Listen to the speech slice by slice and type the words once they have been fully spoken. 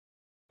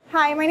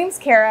Hi, my name's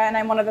Kara and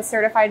I'm one of the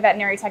certified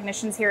veterinary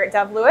technicians here at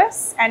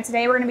DLEAH, and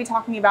today we're going to be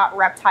talking about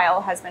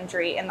reptile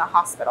husbandry in the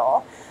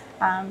hospital.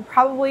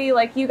 Probably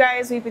like you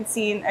guys, we've been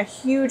seeing a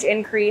huge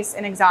increase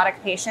in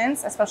exotic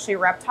patients, especially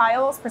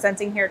reptiles,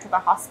 presenting here to the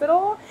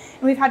hospital,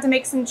 and we've had to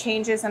make some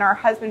changes in our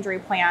husbandry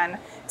plan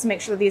to make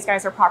sure that these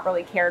guys are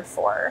properly cared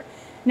for.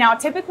 Now,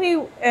 typically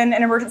in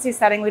an emergency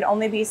setting, we'd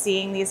only be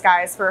seeing these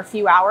guys for a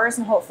few hours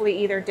and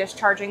hopefully either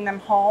discharging them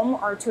home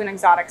or to an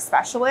exotic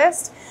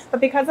specialist.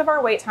 But because of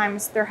our wait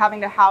times, they're having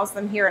to house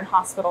them here in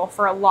hospital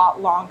for a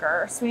lot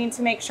longer. So we need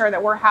to make sure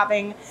that we're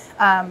having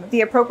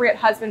the appropriate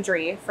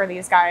husbandry for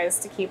these guys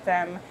to keep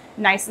them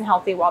nice and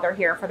healthy while they're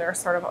here for their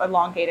sort of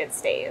elongated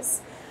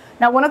stays.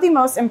 Now, one of the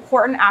most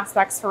important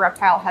aspects for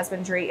reptile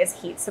husbandry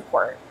is heat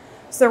support.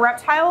 So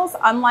reptiles,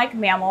 unlike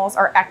mammals,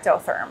 are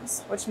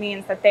ectotherms, which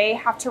means that they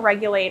have to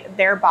regulate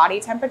their body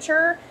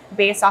temperature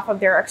based off of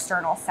their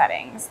external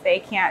settings. They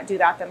can't do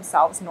that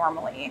themselves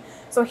normally.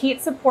 So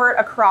heat support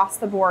across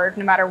the board,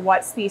 no matter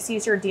what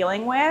species you're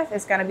dealing with,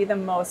 is going to be the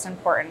most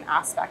important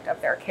aspect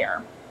of their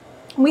care.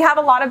 We have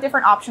a lot of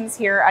different options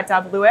here at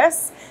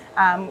DLEAH.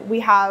 We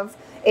have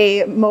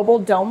a mobile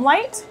dome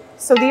light.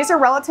 So these are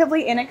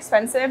relatively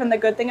inexpensive, and the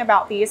good thing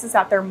about these is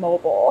that they're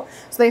mobile.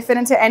 So they fit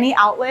into any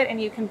outlet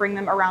and you can bring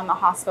them around the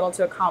hospital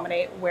to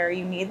accommodate where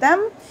you need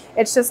them.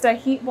 It's just a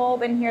heat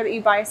bulb in here that you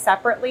buy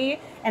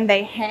separately, and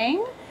they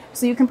hang.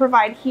 So you can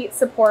provide heat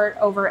support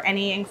over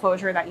any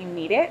enclosure that you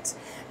need it.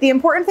 The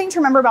important thing to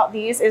remember about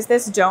these is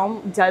this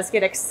dome does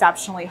get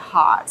exceptionally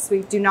hot. So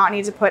we do not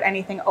need to put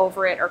anything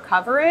over it or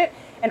cover it.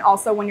 And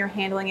also when you're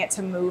handling it,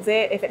 to move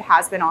it, if it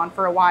has been on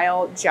for a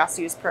while, just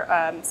use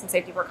some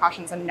safety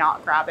precautions and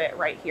not grab it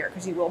right here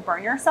because you will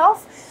burn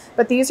yourself.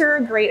 But these are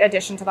a great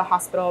addition to the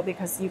hospital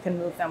because you can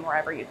move them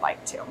wherever you'd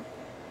like to.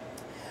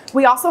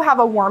 We also have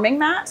a warming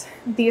mat.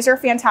 These are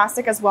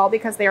fantastic as well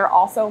because they are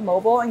also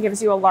mobile and gives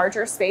you a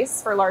larger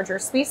space for larger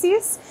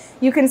species.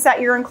 You can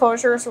set your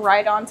enclosures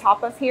right on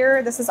top of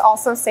here. This is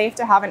also safe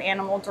to have an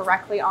animal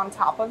directly on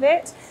top of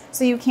it.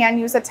 So you can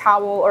use a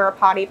towel or a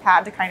potty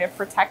pad to kind of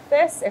protect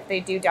this if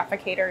they do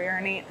defecate or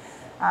urinate.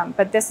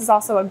 But this is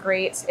also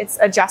it's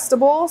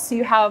adjustable. So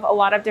you have a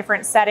lot of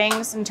different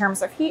settings in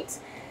terms of heat.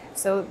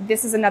 So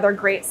this is another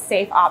great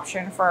safe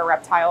option for our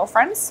reptile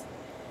friends.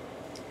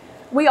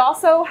 We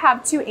also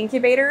have 2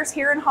 incubators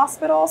here in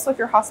hospital. So if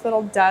your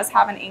hospital does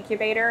have an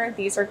incubator,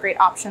 these are great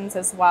options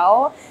as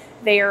well.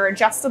 They are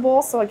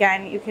adjustable. So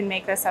again, you can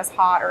make this as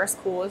hot or as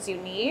cool as you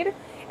need.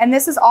 And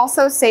this is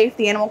also safe.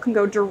 The animal can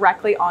go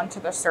directly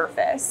onto the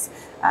surface.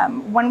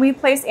 When we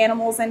place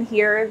animals in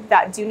here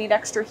that do need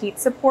extra heat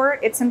support,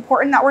 it's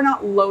important that we're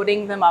not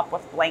loading them up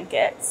with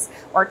blankets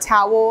or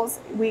towels.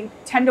 We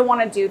tend to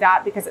want to do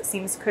that because it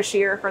seems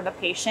cushier for the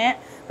patient,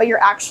 but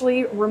you're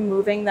actually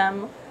removing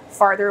them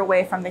farther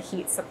away from the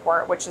heat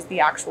support, which is the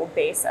actual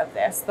base of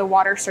this. The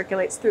water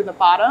circulates through the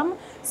bottom,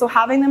 so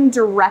having them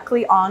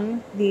directly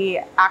on the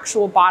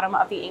actual bottom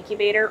of the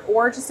incubator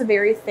or just a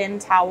very thin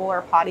towel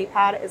or potty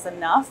pad is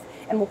enough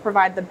and will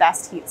provide the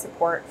best heat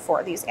support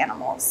for these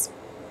animals.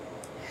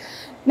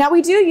 Now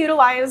we do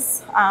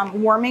utilize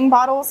warming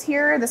bottles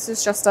here. This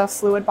is just a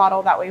fluid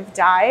bottle that we've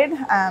dyed.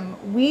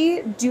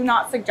 We do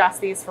not suggest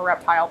these for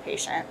reptile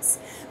patients.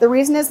 The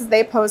reason is that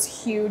they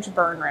pose huge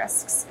burn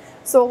risks.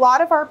 So a lot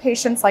of our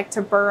patients like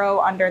to burrow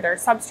under their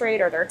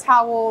substrate or their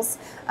towels.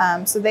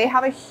 So they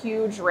have a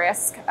huge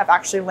risk of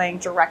actually laying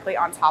directly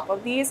on top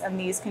of these, and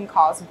these can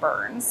cause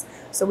burns.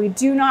 So we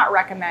do not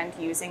recommend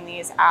using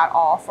these at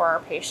all for our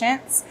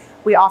patients.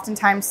 We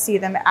oftentimes see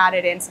them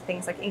added into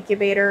things like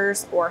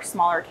incubators or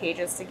smaller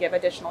cages to give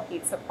additional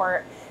heat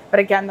support. But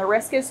again, the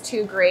risk is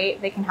too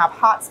great. They can have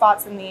hot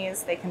spots in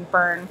these, they can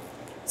burn.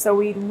 So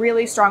we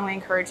really strongly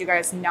encourage you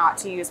guys not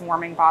to use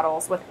warming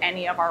bottles with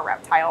any of our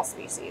reptile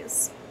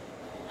species.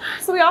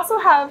 So we also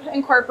have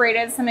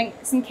incorporated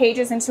some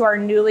cages into our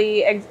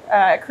newly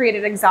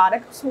created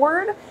exotics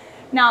ward.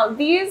 Now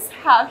these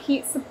have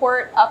heat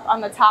support up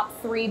on the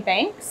top 3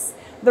 banks.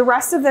 The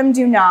rest of them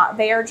do not.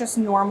 They are just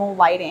normal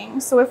lighting.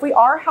 So if we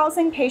are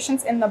housing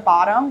patients in the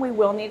bottom, we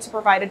will need to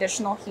provide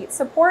additional heat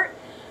support.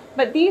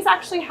 But these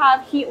actually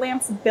have heat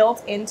lamps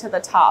built into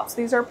the top. So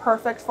these are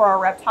perfect for our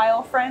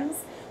reptile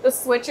friends. The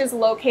switch is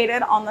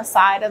located on the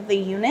side of the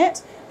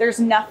unit. There's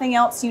nothing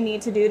else you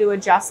need to do to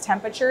adjust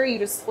temperature. You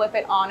just flip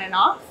it on and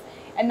off.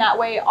 And that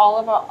way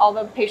all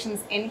the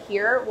patients in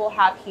here will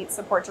have heat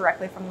support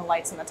directly from the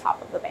lights in the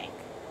top of the bank.